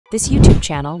This YouTube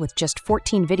channel, with just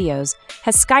 14 videos,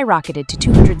 has skyrocketed to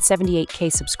 278K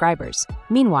subscribers.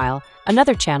 Meanwhile,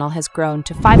 another channel has grown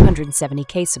to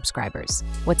 570K subscribers.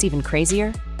 What's even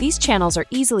crazier? These channels are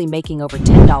easily making over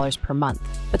 $10 per month.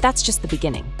 But that's just the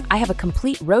beginning. I have a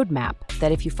complete roadmap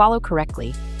that, if you follow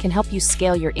correctly, can help you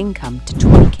scale your income to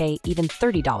 $20K, even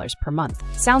 $30 per month.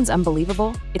 Sounds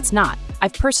unbelievable? It's not.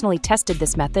 I've personally tested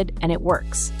this method and it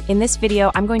works. In this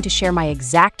video, I'm going to share my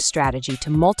exact strategy to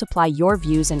multiply your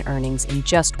views and earnings in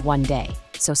just one day.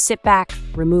 So sit back,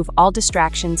 remove all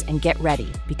distractions, and get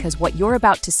ready, because what you're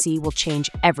about to see will change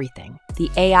everything.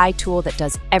 The AI tool that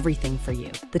does everything for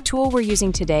you. The tool we're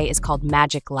using today is called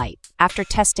MagicLight. After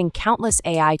testing countless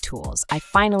AI tools, I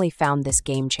finally found this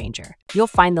game changer. You'll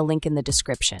find the link in the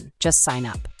description. Just sign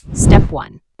up. Step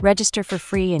 1. Register for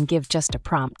free and give just a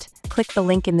prompt. Click the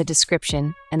link in the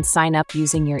description and sign up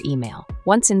using your email.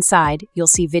 Once inside, you'll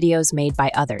see videos made by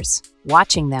others.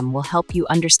 Watching them will help you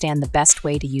understand the best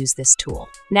way to use this tool.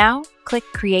 Now, click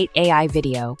Create AI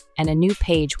Video, and a new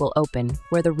page will open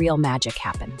where the real magic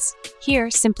happens. Here,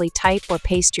 simply type or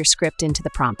paste your script into the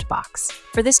prompt box.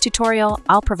 For this tutorial,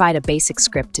 I'll provide a basic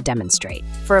script to demonstrate.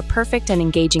 For a perfect and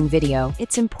engaging video,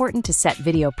 it's important to set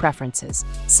video preferences.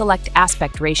 Select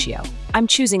aspect ratio. I'm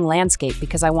choosing landscape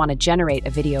because I want to generate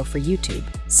a video for YouTube.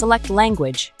 Select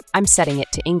language. I'm setting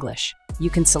it to English. You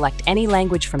can select any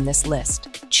language from this list.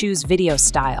 Choose video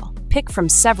style. Pick from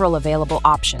several available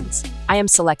options. I am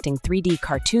selecting 3D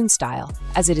cartoon style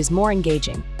as it is more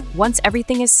engaging. Once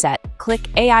everything is set, click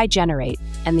AI Generate,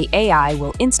 and the AI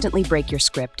will instantly break your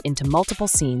script into multiple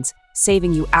scenes,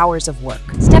 saving you hours of work.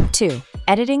 Step 2.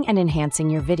 Editing and enhancing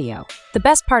your video. The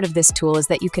best part of this tool is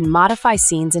that you can modify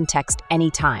scenes and text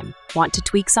anytime. Want to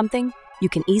tweak something? You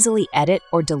can easily edit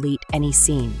or delete any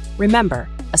scene. Remember,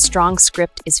 a strong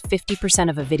script is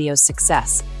 50% of a video's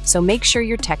success, so make sure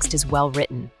your text is well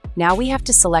written. Now we have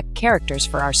to select characters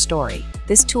for our story.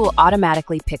 This tool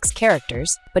automatically picks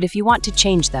characters, but if you want to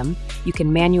change them, you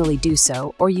can manually do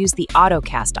so or use the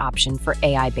AutoCast option for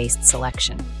AI-based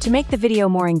selection. To make the video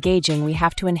more engaging, we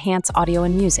have to enhance audio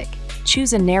and music.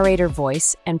 Choose a narrator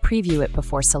voice and preview it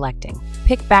before selecting.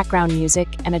 Pick background music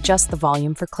and adjust the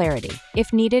volume for clarity.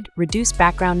 If needed, reduce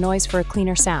background noise for a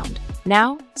cleaner sound.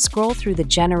 Now, scroll through the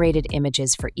generated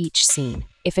images for each scene.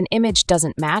 If an image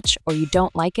doesn't match or you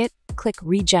don't like it, click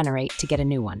Regenerate to get a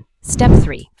new one. Step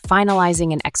 3.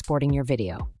 Finalizing and exporting your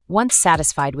video. Once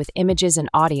satisfied with images and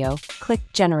audio, click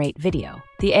Generate Video.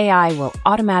 The AI will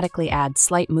automatically add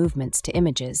slight movements to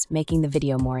images, making the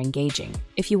video more engaging.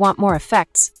 If you want more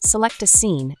effects, select a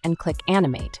scene and click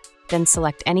Animate. Then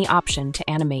select any option to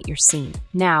animate your scene.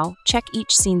 Now, check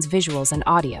each scene's visuals and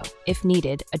audio. If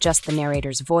needed, adjust the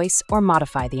narrator's voice or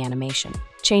modify the animation.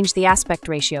 Change the aspect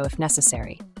ratio if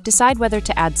necessary. Decide whether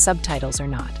to add subtitles or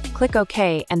not. Click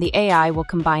OK, and the AI will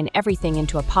combine everything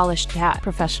into a polished,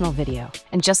 professional video.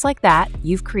 And just like that,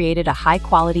 you've created a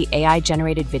high-quality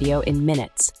AI-generated video in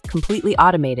minutes. Completely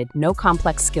automated, no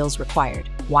complex skills required.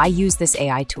 Why use this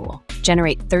AI tool?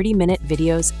 Generate 30-minute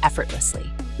videos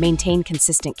effortlessly. Maintain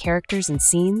consistent characters and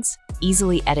scenes.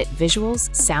 Easily edit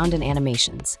visuals, sound, and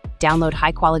animations. Download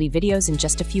high-quality videos in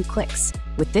just a few clicks.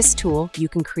 With this tool, you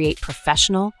can create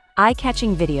professional,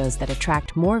 eye-catching videos that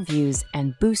attract more views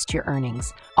and boost your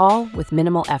earnings, all with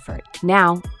minimal effort.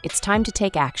 Now, it's time to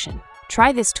take action.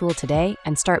 Try this tool today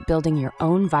and start building your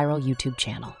own viral YouTube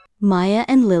channel. Maya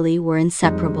and Lily were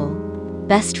inseparable.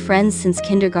 Best friends since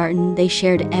kindergarten, they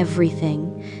shared everything.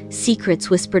 Secrets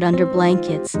whispered under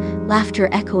blankets, laughter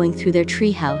echoing through their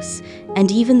treehouse,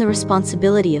 and even the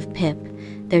responsibility of Pip,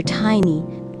 their tiny,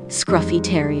 scruffy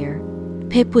terrier.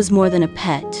 Pip was more than a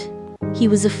pet. He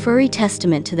was a furry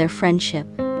testament to their friendship,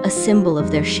 a symbol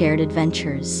of their shared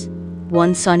adventures.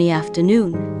 One sunny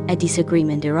afternoon, a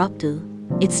disagreement erupted.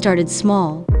 It started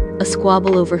small, a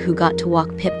squabble over who got to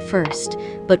walk Pip first,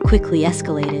 but quickly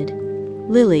escalated.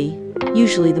 Lily,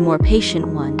 usually the more patient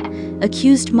one,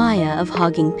 accused Maya of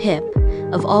hogging Pip,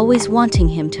 of always wanting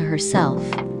him to herself.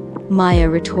 Maya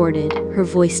retorted, her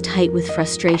voice tight with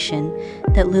frustration,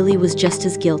 that Lily was just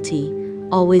as guilty,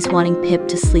 always wanting Pip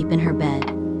to sleep in her bed.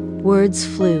 Words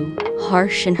flew,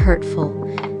 harsh and hurtful,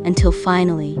 until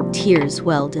finally tears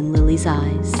welled in Lily's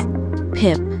eyes.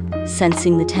 Pip,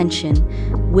 sensing the tension,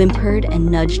 whimpered and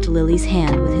nudged Lily's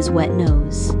hand with his wet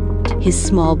nose. His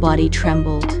small body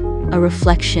trembled, a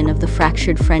reflection of the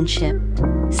fractured friendship.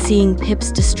 Seeing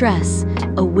Pip's distress,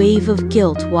 a wave of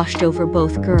guilt washed over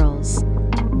both girls.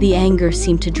 The anger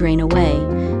seemed to drain away,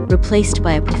 replaced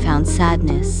by a profound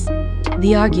sadness.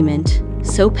 The argument,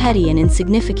 so petty and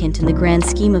insignificant in the grand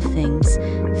scheme of things,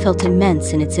 felt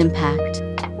immense in its impact.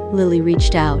 Lily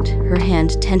reached out, her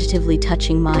hand tentatively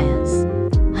touching Maya's.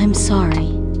 "I'm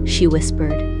sorry," she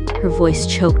whispered, her voice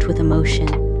choked with emotion.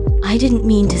 "I didn't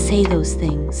mean to say those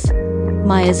things."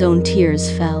 Maya's own tears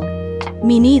fell.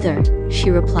 "Me neither," she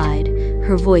replied,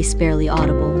 her voice barely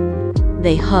audible.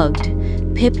 They hugged,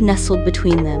 Pip nestled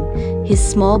between them, his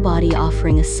small body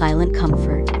offering a silent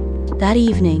comfort. That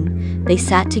evening, they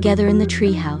sat together in the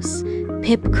treehouse,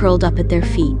 Pip curled up at their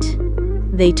feet.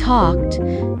 They talked,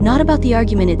 not about the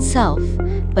argument itself,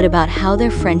 but about how their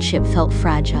friendship felt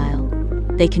fragile.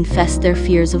 They confessed their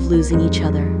fears of losing each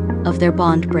other, of their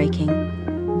bond breaking.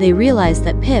 They realized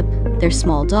that Pip, their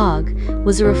small dog,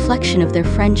 was a reflection of their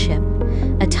friendship,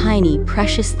 a tiny,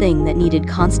 precious thing that needed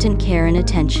constant care and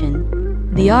attention.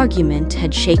 The argument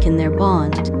had shaken their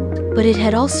bond, but it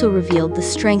had also revealed the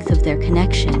strength of their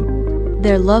connection.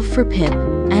 Their love for Pip,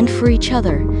 and for each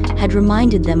other, had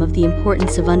reminded them of the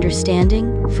importance of understanding,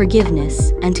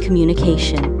 forgiveness, and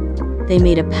communication. They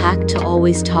made a pact to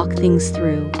always talk things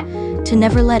through, to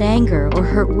never let anger or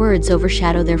hurt words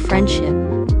overshadow their friendship,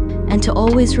 and to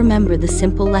always remember the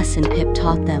simple lesson Pip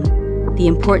taught them: the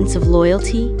importance of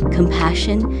loyalty,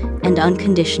 compassion, and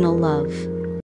unconditional love.